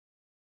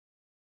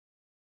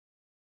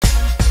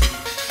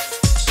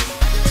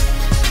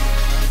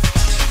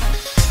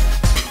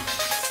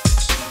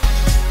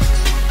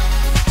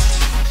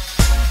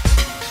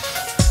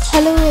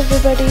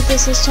everybody,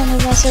 this is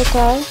Chandrima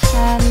Sarkar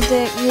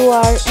and you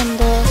are in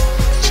the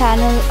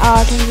channel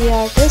Art and the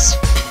Artist.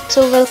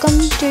 So welcome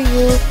to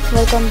you,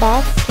 welcome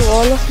back to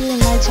all of you in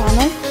my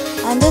channel,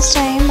 and this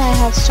time I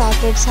have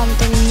started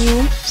something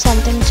new,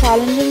 something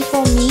challenging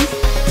for me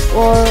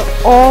for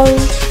all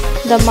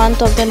the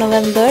month of the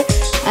November.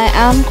 I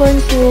am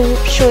going to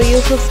show you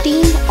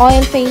 15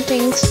 oil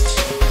paintings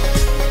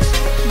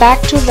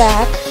back to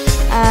back,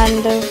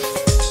 and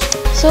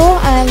so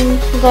I'm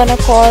gonna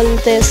call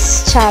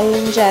this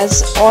challenge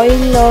as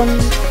Oil on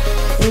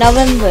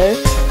November.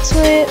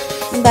 So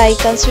by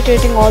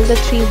constituting all the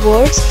three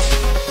words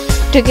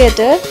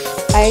together,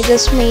 I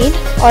just made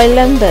Oil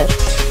Lumber.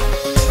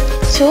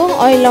 So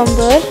Oil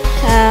Lumber.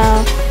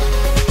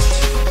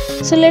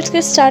 So let's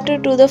get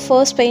started to the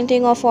first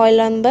painting of Oil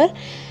Lumber.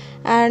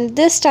 And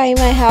this time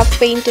I have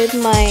painted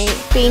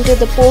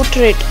the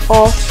portrait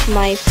of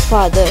my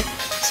father.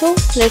 So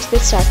let's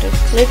get started.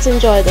 Let's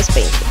enjoy this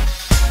painting.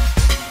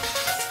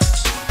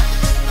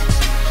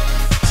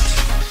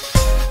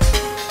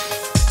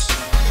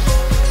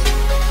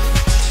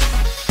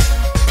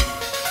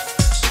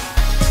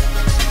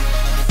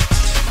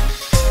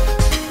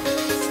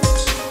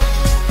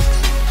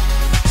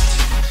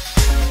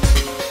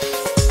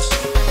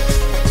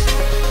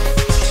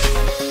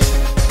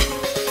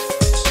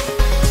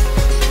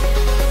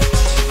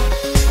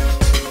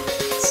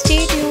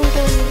 Stay tuned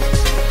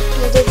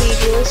to the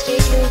video to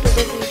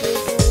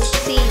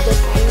see the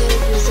final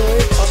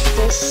result of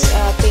this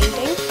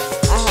painting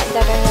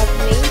that I have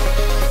made,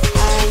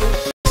 and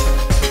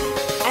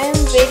I am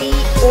very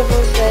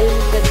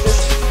overwhelmed with this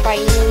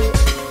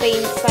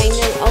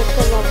final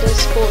outcome of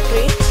this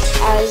portrait,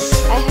 as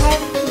I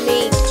have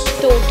made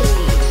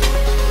totally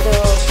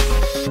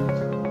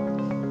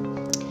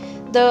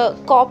the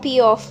copy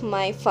of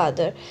my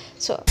father.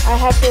 So I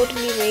have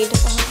totally made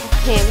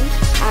him,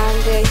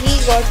 and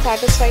he got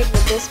satisfied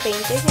with this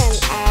painting, and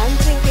I am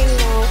thinking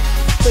now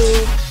to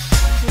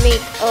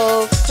make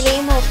a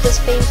frame of this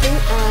painting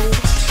and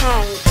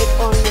hang it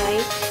on my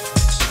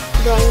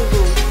drawing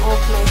room of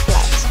my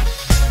flat.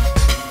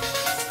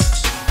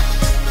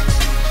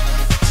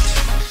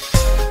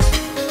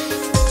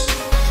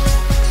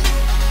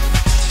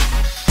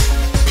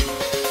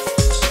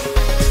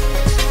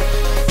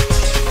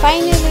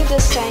 Finally,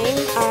 this time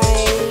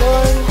I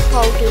learned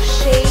how to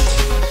shade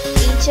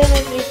each and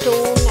every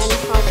tone and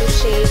how to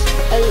shade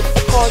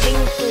according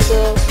to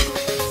the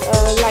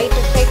light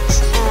effects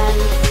and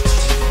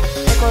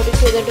according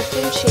to the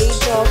different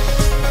shades of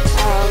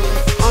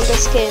on the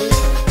skin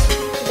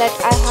that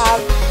I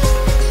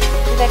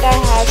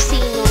have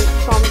seen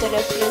from the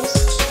reference.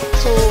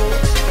 So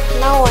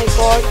now I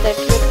got that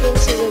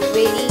reference is a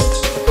very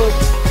good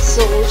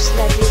source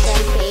that you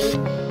can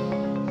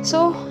paint.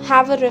 So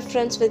have a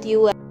reference with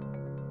you.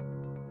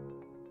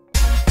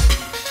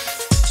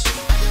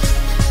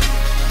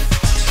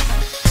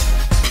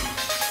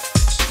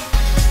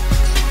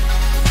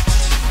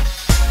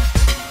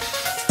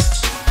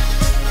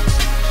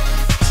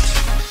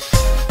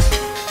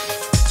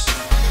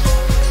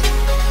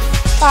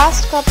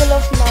 Past couple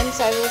of months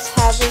I was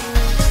having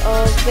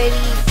a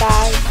very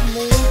bad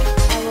mood.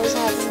 I was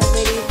having a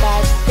very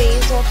bad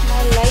phase of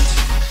my life,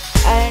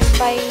 and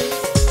by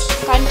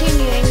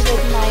continuing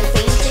with my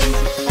painting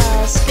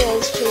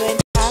skills to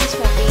enhance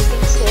my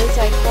painting skills,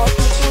 I got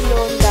to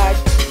learn that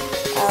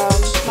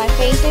my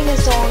painting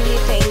is the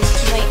only thing,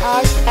 my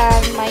art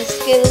and my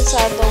skills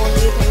are the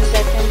only thing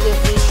that can give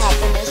me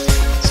happiness.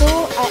 So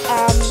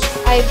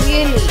I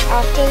really,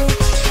 after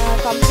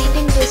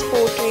completing this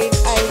portrait,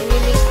 I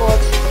really got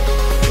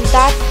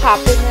that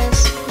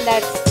happiness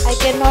that I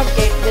cannot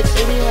get with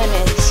anyone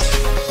else.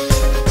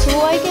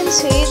 So I can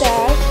say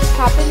that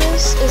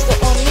happiness is the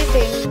only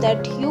thing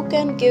that you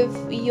can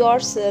give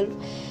yourself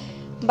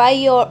by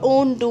your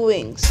own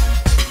doings,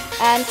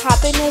 and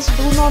happiness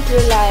do not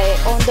rely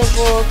on the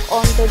work,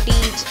 on the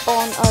deeds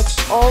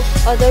of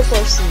other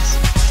persons.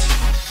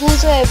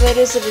 Whosoever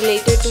is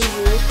related to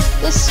you,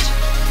 just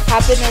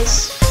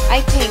happiness,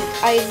 I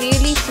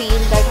really feel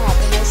that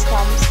happiness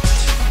comes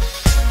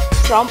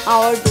from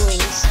our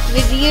doings.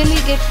 We really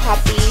get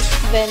happy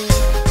when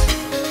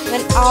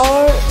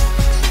our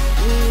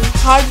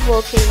hard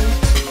working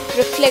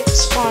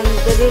reflects on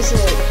the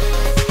result.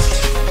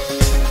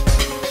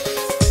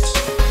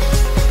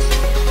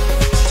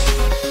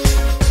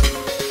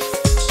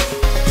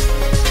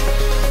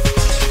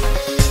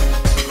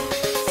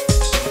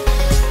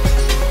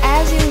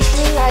 As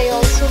usual, I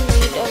also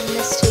made a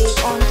mistake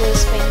on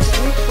this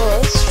painting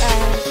first,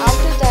 and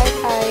after that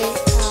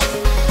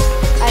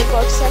I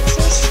got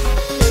success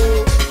to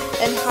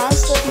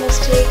enhance that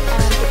mistake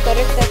and to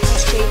correct that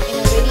mistake in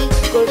a very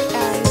good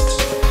and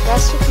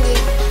drastically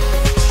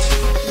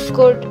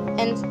good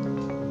and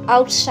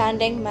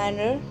outstanding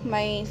manner.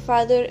 My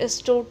father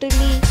is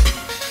totally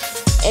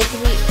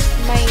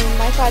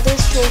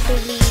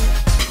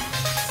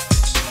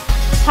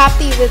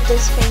happy with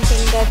this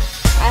painting, that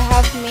I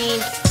have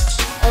made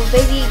a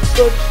very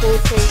good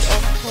portrait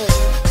of him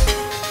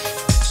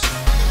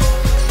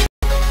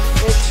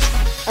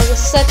with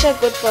such a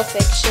good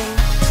perfection.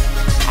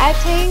 I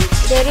think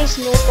there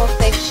is no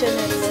perfection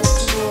in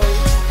this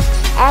world.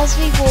 As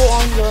we go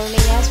on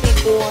learning, as we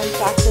go on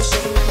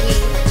practicing, we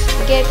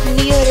get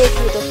nearer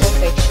to the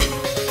perfection.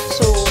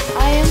 So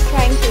I am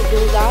trying to do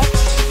that.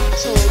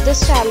 So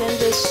this challenge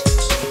is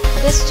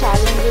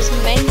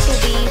meant to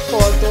be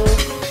for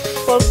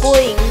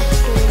going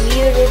to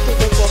nearer to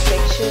the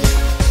perfection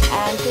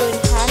and to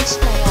enhance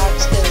my art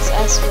skills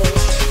as well.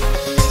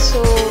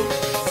 So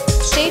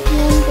stay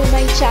tuned to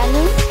my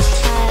channel,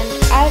 and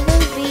I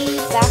will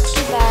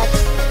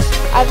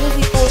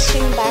be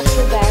posting back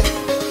to back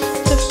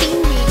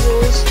 15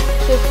 videos,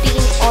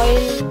 15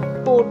 oil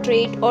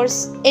portrait or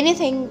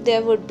anything.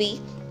 There would be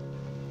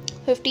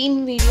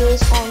 15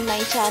 videos on my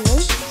channel.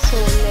 So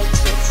let's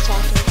get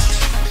started,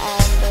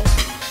 and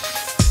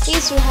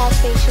please do have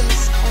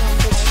patience along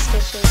with my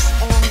sketches,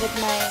 along with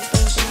my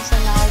paintings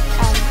and art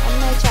on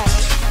my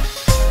channel.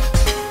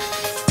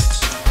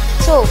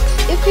 So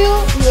if you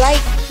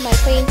like my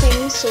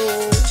paintings, so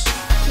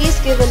please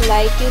give a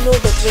like. You know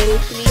the drill.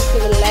 Please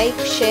give a like,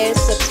 share,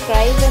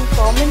 subscribe and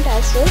comment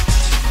as well.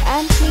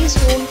 And please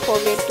don't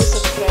forget to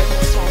subscribe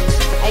my channel.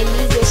 I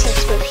need your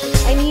subscription.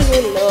 I need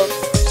your love.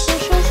 So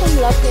show some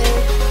love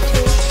here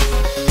too.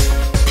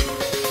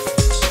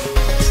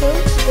 So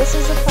this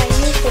is the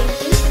final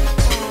painting,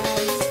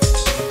 and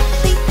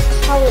see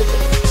how is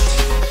it.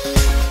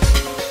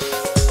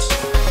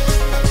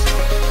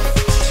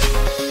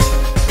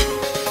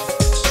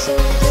 So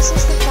this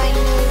is the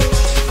final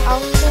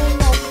outcome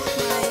of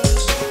my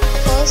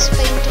first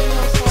painting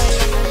of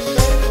oil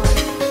number 1.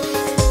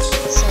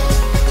 So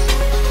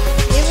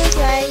give a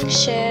like,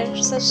 share,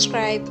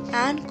 subscribe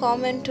and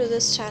comment to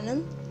this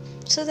channel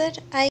so that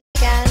I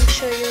can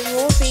show you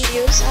more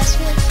videos as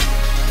well.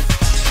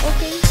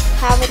 Okay,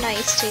 have a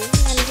nice day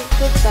and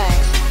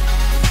goodbye.